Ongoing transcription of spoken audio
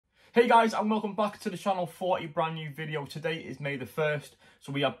Hey guys, and welcome back to the channel for a brand new video. Today is May the 1st,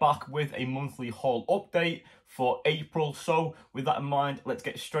 so we are back with a monthly haul update for April. So with that in mind, let's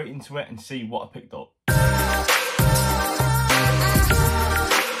get straight into it and see what I picked up.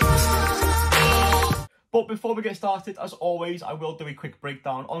 But before we get started, as always, I will do a quick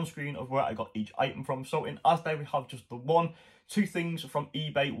breakdown on screen of where I got each item from. So in Asda, we have just the two things from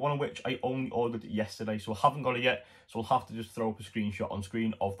eBay, one of which I only ordered yesterday, so I haven't got it yet. So I'll have to just throw up a screenshot on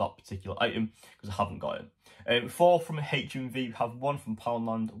screen of that particular item because I haven't got it. 4 from HMV, we have 1 from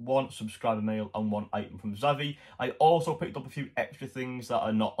Poundland, 1 subscriber mail, and 1 item from Zavvi. I also picked up a few extra things that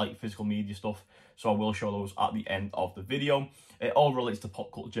are not like physical media stuff, so I will show those at the end of the video. It all relates to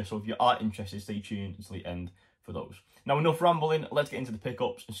pop culture, so if you are interested, stay tuned until the end for those. Now, enough rambling, let's get into the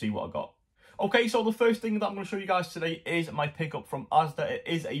pickups and see what I got. Okay, so the first thing that I'm going to show you guys today is my pickup from Asda. It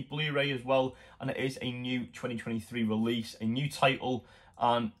is a Blu-ray as well, and it is a new 2023 release, a new title,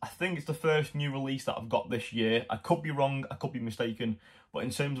 and I think it's the first new release that I've got this year. I could be wrong, I could be mistaken, but in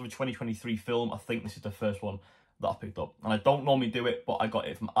terms of a 2023 film, I think this is the first one that I picked up. And I don't normally do it, but I got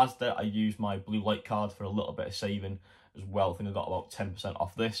it from Asda. I used my blue light card for a little bit of saving as well. I think I got about 10%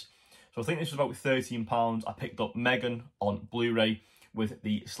 off this. So I think this was about £13. I picked up Megan on Blu-ray with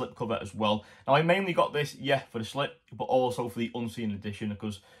the slipcover as well. Now, I mainly got this, for the slip, but also for the unseen edition,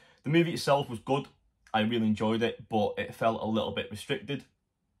 because the movie itself was good. I really enjoyed it, but it felt a little bit restricted.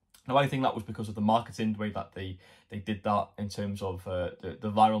 Now, I think that was because of the marketing, the way that they did that in terms of the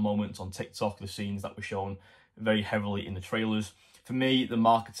viral moments on TikTok, the scenes that were shown very heavily in the trailers. For me, the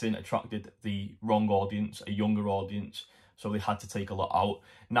marketing attracted the wrong audience, a younger audience, so they had to take a lot out.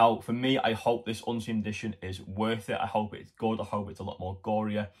 Now, for me, I hope this unseen edition is worth it. I hope it's good. I hope it's a lot more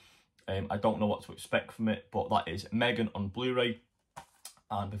gorier. I don't know what to expect from it, but that is Megan on Blu-ray.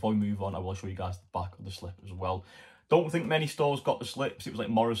 And before we move on, I will show you guys the back of the slip as well. Don't think many stores got the slips. It was like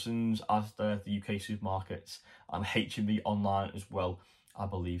Morrison's, Asda, the UK supermarkets, and HMV online as well, I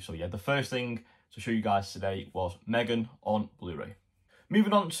believe. So yeah, the first thing to show you guys today was Megan on Blu-ray.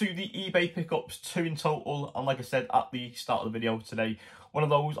 Moving on to the eBay pickups, 2 in total, and like I said at the start of the video today, one of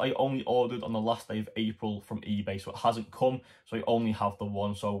those I only ordered on the last day of April from eBay, so it hasn't come, so I only have the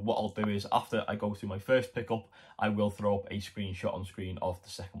one. So what I'll do is, after I go through my first pickup, I will throw up a screenshot on screen of the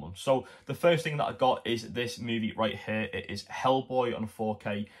second one. So the first thing that I got is this movie right here. It is Hellboy on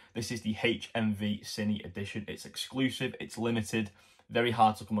 4K. This is the HMV Cine edition. It's exclusive, it's limited, very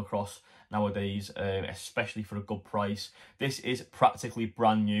hard to come across nowadays, especially for a good price. This is practically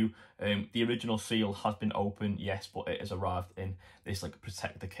brand new. The original seal has been opened, yes, but it has arrived in this like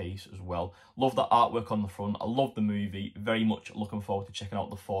protector case as well. Love the artwork on the front. I love the movie. Very much looking forward to checking out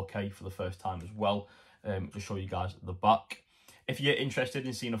the 4K for the first time as well. To show you guys the back. If you're interested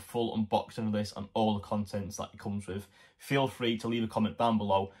in seeing a full unboxing of this and all the contents that it comes with, feel free to leave a comment down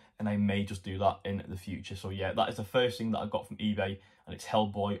below, and I may just do that in the future. So yeah, that is the first thing that I got from eBay, and it's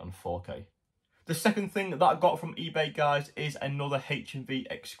Hellboy on 4K. The second thing that I got from eBay, guys, is another HMV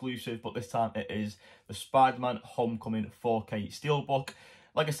exclusive, but this time it is the Spider-Man Homecoming 4K Steelbook.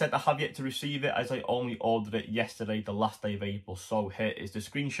 Like I said, I have yet to receive it as I only ordered it yesterday, the last day of April. So here is the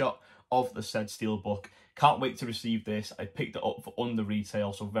screenshot of the said Steelbook. Can't wait to receive this. I picked it up for under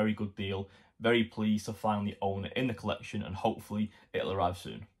retail, so very good deal. Very pleased to finally own it in the collection, and hopefully it'll arrive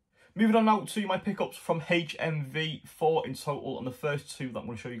soon. Moving on now to my pickups from HMV, 4 in total, and the first 2 that I'm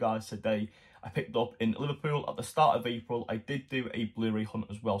going to show you guys today I picked up in Liverpool at the start of April. I did do a Blu-ray hunt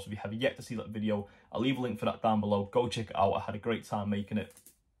as well, so if you have yet to see that video, I'll leave a link for that down below. Go check it out. I had a great time making it.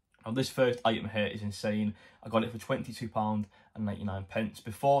 Now, this first item here is insane. I got it for £22.99.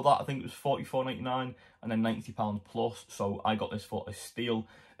 Before that, I think it was £44.99 and then £90 plus, so I got this for a steal.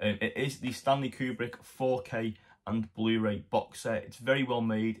 It is the Stanley Kubrick 4K and Blu-ray box set. It's very well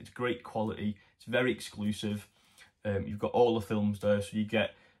made. It's great quality. It's very exclusive. You've got all the films there, so you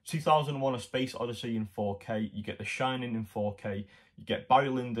get 2001: A Space Odyssey in 4K, you get The Shining in 4K, you get Barry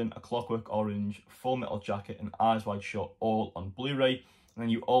Lyndon, A Clockwork Orange, Full Metal Jacket, and Eyes Wide Shut, all on Blu-ray. And then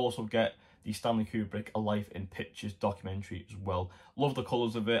you also get the Stanley Kubrick A Life in Pictures documentary as well. Love the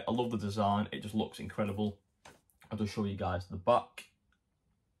colours of it, I love the design, it just looks incredible. I'll just show you guys the back.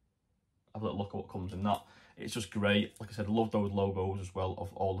 Have a little look at what comes in that. It's just great. Like I said, I love those logos as well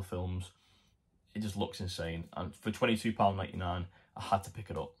of all the films. It just looks insane, and for £22.99 I had to pick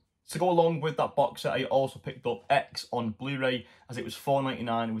it up. To go along with that box set, I also picked up X on Blu-ray, as it was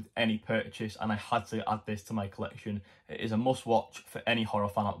 £4.99 with any purchase, and I had to add this to my collection. It is a must-watch for any horror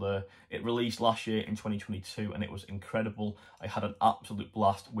fan out there. It released last year in 2022, and it was incredible. I had an absolute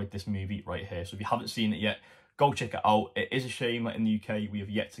blast with this movie right here. So if you haven't seen it yet, go check it out. It is a shame that in the UK we have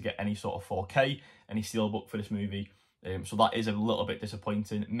yet to get any sort of 4K, any steelbook for this movie. So that is a little bit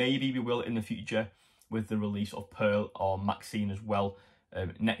disappointing. Maybe we will in the future with the release of Pearl or Maxine as well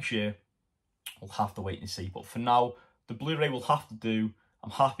next year. We'll have to wait and see. But for now, the Blu-ray will have to do.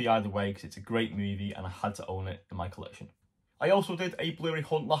 I'm happy either way because it's a great movie and I had to own it in my collection. I also did a Blu-ray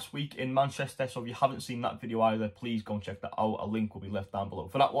hunt last week in Manchester, so if you haven't seen that video either, please go and check that out. A link will be left down below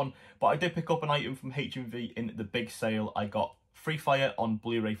for that one. But I did pick up an item from HMV in the big sale. I got Free Fire on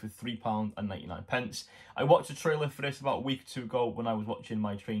Blu-ray for £3.99. I watched a trailer for this about a week or two ago when I was watching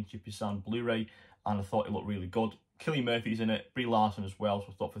my Train to Busan Blu-ray, and I thought it looked really good. Cillian Murphy's in it, Brie Larson as well, so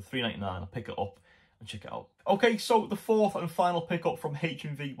I thought for £3.99 I'll pick it up and check it out. Okay, so the fourth and final pickup from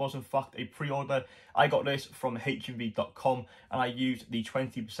HMV was in fact a pre-order. I got this from hmv.com and I used the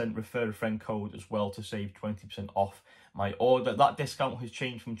 20% refer a friend code as well to save 20% off my order. That discount has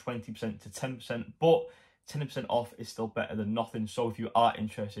changed from 20% to 10%, but 10% off is still better than nothing. So if you are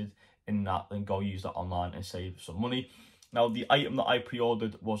interested in that, then go use that online and save some money. Now, the item that I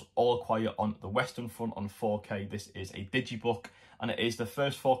pre-ordered was All Quiet on the Western Front on 4K. This is a digibook, and it is the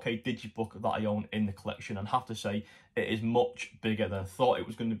first 4K digibook that I own in the collection. And I have to say, it is much bigger than I thought it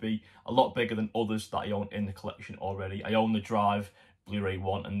was going to be. A lot bigger than others that I own in the collection already. I own the Drive Blu-ray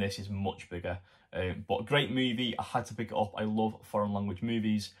one, and this is much bigger. But a great movie. I had to pick it up. I love foreign language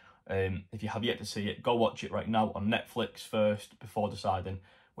movies. If you have yet to see it, go watch it right now on Netflix first before deciding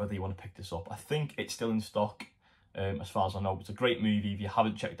whether you want to pick this up. I think it's still in stock. As far as I know, it's a great movie. If you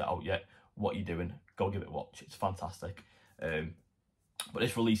haven't checked it out yet, what are you doing? Go give it a watch. It's fantastic. But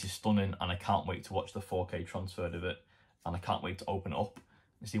this release is stunning, and I can't wait to watch the 4K transferred of it, and I can't wait to open it up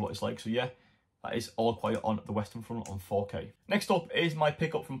and see what it's like. So yeah, that is All Quiet on the Western Front on 4K. Next up is my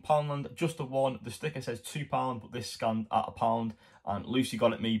pickup from Poundland, just the one. The sticker says £2, but this scanned at £1, and Lucy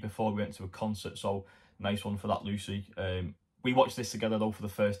got it me before we went to a concert, so nice one for that, Lucy. We watched this together though for the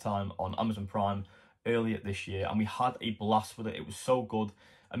first time on Amazon Prime earlier this year, and we had a blast with it. It was so good.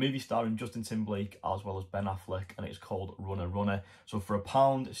 A movie starring Justin Timberlake as well as Ben Affleck, and it's called Runner Runner. So for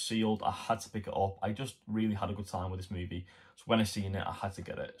 £1 sealed, I had to pick it up. I just really had a good time with this movie, so when I seen it, I had to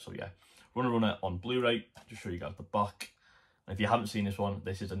get it. So yeah, Runner Runner on Blu-ray. Just show you guys the back, and if you haven't seen this one,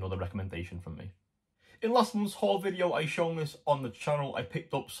 this is another recommendation from me. In last month's haul video, I shown this on the channel. I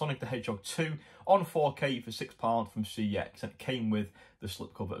picked up Sonic the Hedgehog 2 on 4K for £6 from CX, and it came with the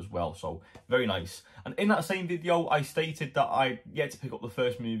slipcover as well, so very nice. And in that same video, I stated that I yet to pick up the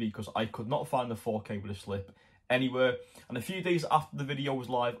first movie because I could not find the 4K with a slip anywhere. And a few days after the video was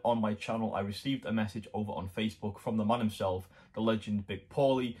live on my channel, I received a message over on Facebook from the man himself, the legend Big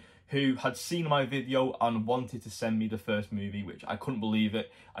Paulie, who had seen my video and wanted to send me the first movie, which I couldn't believe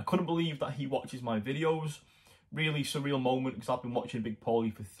it. I couldn't believe that he watches my videos. Really surreal moment, because I've been watching Big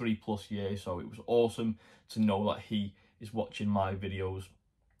Paulie for 3+ years, so it was awesome to know that he is watching my videos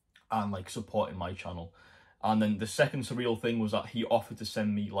and like supporting my channel. And then the second surreal thing was that he offered to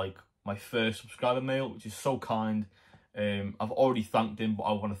send me like my first subscriber mail, which is so kind. I've already thanked him, but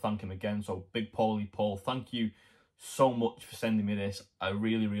I want to thank him again. So Big Paulie, Paul, thank you so much for sending me this. I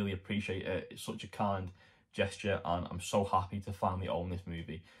really, really appreciate it. It's such a kind gesture, and I'm so happy to finally own this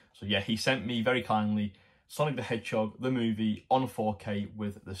movie. So yeah, he sent me very kindly Sonic the Hedgehog, the movie, on 4K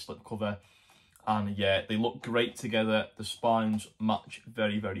with the slipcover. And yeah, they look great together. The spines match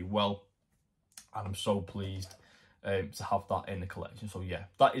very, very well. And I'm so pleased to have that in the collection. So yeah,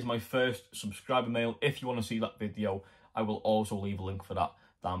 that is my first subscriber mail. If you want to see that video, I will also leave a link for that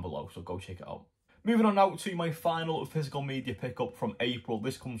down below, so go check it out. Moving on now to my final physical media pickup from April.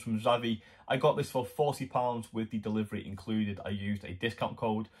 This comes from Zavvi. I got this for £40 with the delivery included. I used a discount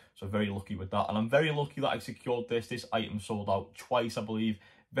code, so very lucky with that. And I'm very lucky that I secured this. This item sold out twice, I believe.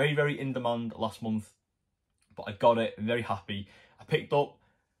 Very, very in demand last month, but I got it. Very happy. I picked up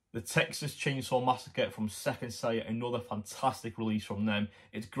the Texas Chainsaw Massacre from Second Sight, another fantastic release from them.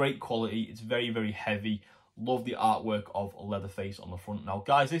 It's great quality. It's very, very heavy. Love the artwork of Leatherface on the front. Now,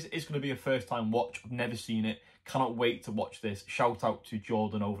 guys, this is going to be a first-time watch. I've never seen it. Cannot wait to watch this. Shout out to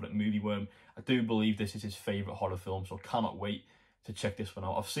Jordan over at Movie Worm. I do believe this is his favourite horror film, so cannot wait to check this one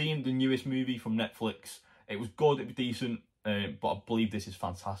out. I've seen the newest movie from Netflix. It was good. It was decent. But I believe this is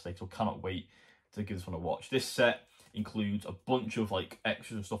fantastic, so cannot wait to give this one a watch. This set includes a bunch of like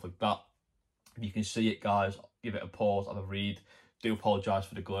extras and stuff like that. If you can see it, guys, give it a pause, have a read. Do apologise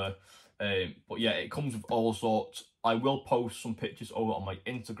for the glare. But yeah, it comes with all sorts. I will post some pictures over on my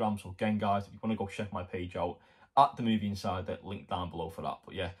Instagram, so again, guys, if you want to go check my page out, at The Movie Insider, link down below for that.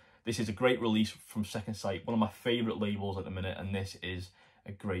 But yeah, this is a great release from Second Sight, one of my favourite labels at the minute, and this is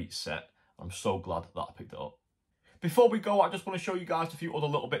a great set. I'm so glad that I picked it up. Before we go, I just want to show you guys a few other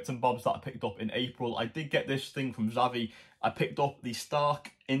little bits and bobs that I picked up in April. I did get this thing from Zavvi. I picked up the Stark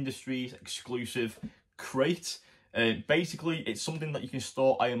Industries exclusive crate. Basically, it's something that you can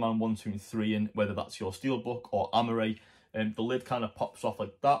store Iron Man 1, 2 and 3 in, whether that's your Steelbook or Amaray. The lid kind of pops off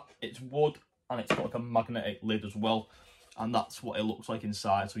like that. It's wood and it's got like a magnetic lid as well. And that's what it looks like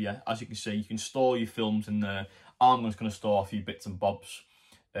inside. So yeah, as you can see, you can store your films in there. I'm just going to store a few bits and bobs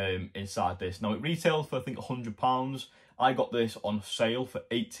inside this. Now it retailed for I think £100. I got this on sale for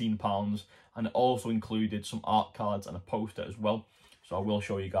 £18, and it also included some art cards and a poster as well. So I will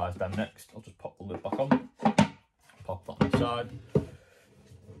show you guys them next. I'll just pop the lid back on. Pop that on the side.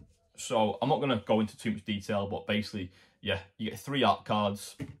 So I'm not going to go into too much detail, but basically, yeah, you get 3 art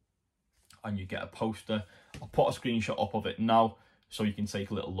cards and you get a poster. I'll put a screenshot up of it now so you can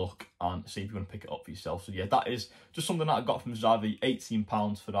take a little look and see if you want to pick it up for yourself. So yeah, that is just something that I got from Zavi,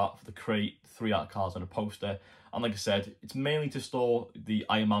 £18 for that, for the crate, 3 art cards and a poster. And like I said, it's mainly to store the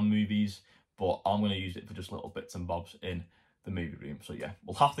Iron Man movies, but I'm going to use it for just little bits and bobs in the movie room. So yeah,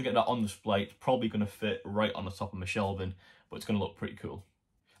 we'll have to get that on display. It's probably going to fit right on the top of my shelving, but it's going to look pretty cool.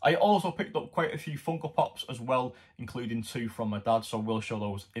 I also picked up quite a few Funko Pops as well, including 2 from my dad, so we'll show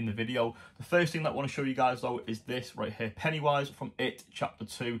those in the video. The first thing that I want to show you guys though is this right here, Pennywise from It Chapter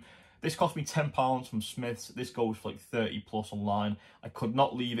 2. This cost me £10 from Smith's. This goes for like 30 plus online. I could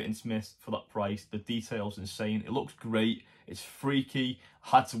not leave it in Smith's for that price. The detail's insane. It looks great. It's freaky.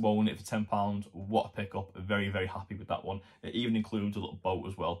 I had to own it for £10. What a pickup. Very, very happy with that one. It even includes a little boat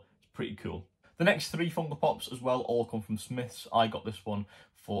as well. It's pretty cool. The next 3 Funko Pops as well all come from Smith's. I got this one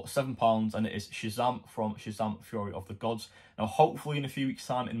for £7, and it is Shazam from Shazam Fury of the Gods. Now hopefully in a few weeks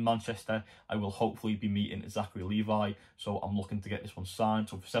time in Manchester I will hopefully be meeting Zachary Levi, so I'm looking to get this one signed.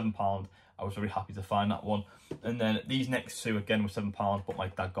 So for £7 I was very happy to find that one. And then these next 2 again were £7, but my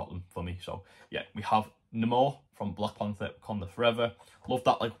dad got them for me. So yeah, we have Namor from Black Panther Wakanda Forever. Love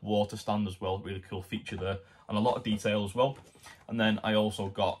that like water stand as well, really cool feature there, and a lot of detail as well. And then I also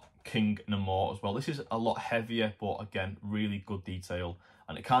got King Namor as well. This is a lot heavier, but again really good detail,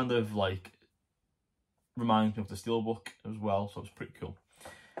 and it kind of like reminds me of the Steelbook as well, so it's pretty cool.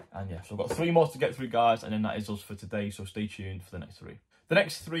 And yeah, so I've got 3 more to get through guys, and then that is us for today, so stay tuned for the next 3. The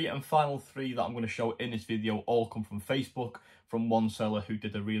next 3 and final 3 that I'm going to show in this video all come from Facebook, from one seller who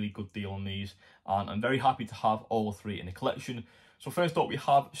did a really good deal on these, and I'm very happy to have all 3 in the collection. So first up we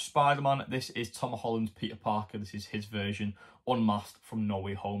have Spider-Man. This is Tom Holland's Peter Parker. This is his version, unmasked, from No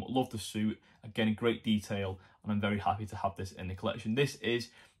Way Home. Love the suit. Again, great detail, and I'm very happy to have this in the collection. This is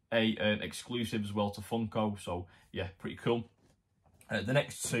an exclusive as well to Funko, so yeah, pretty cool. The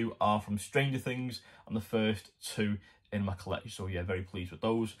next 2 are from Stranger Things, and the first 2 in my collection, so yeah, very pleased with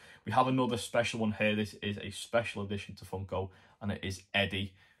those. We have another special one here. This is a special edition to Funko, and it is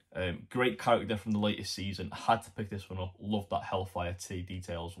Eddie. Great character from the latest season. I had to pick this one up. Love that Hellfire T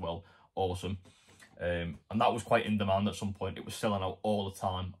detail as well. Awesome. And that was quite in demand at some point. It was selling out all the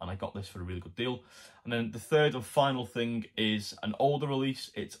time, and I got this for a really good deal. And then the third and final thing is an older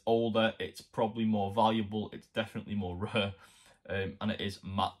release. It's older, it's probably more valuable, it's definitely more rare, and it is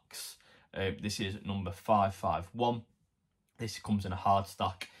Max. This is number 551. This comes in a hard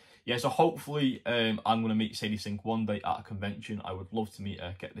stack. Yeah, so hopefully I'm going to meet Sadie Sink one day at a convention. I would love to meet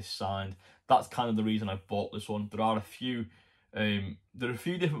her, get this signed. That's kind of the reason I bought this one. There are a few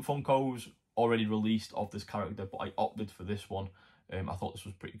different Funkos already released of this character, but I opted for this one. I thought this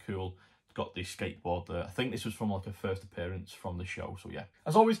was pretty cool. It's got the skateboard there. I think this was from like a first appearance from the show, so yeah.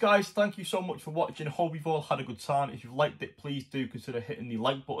 As always guys, thank you so much for watching. I hope you've all had a good time. If you've liked it, please do consider hitting the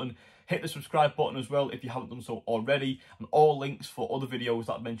like button. Hit the subscribe button as well if you haven't done so already. And all links for other videos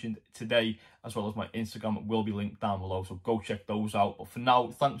that I mentioned today, as well as my Instagram, will be linked down below, so go check those out. But for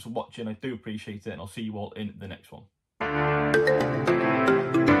now, thanks for watching. I do appreciate it, and I'll see you all in the next one.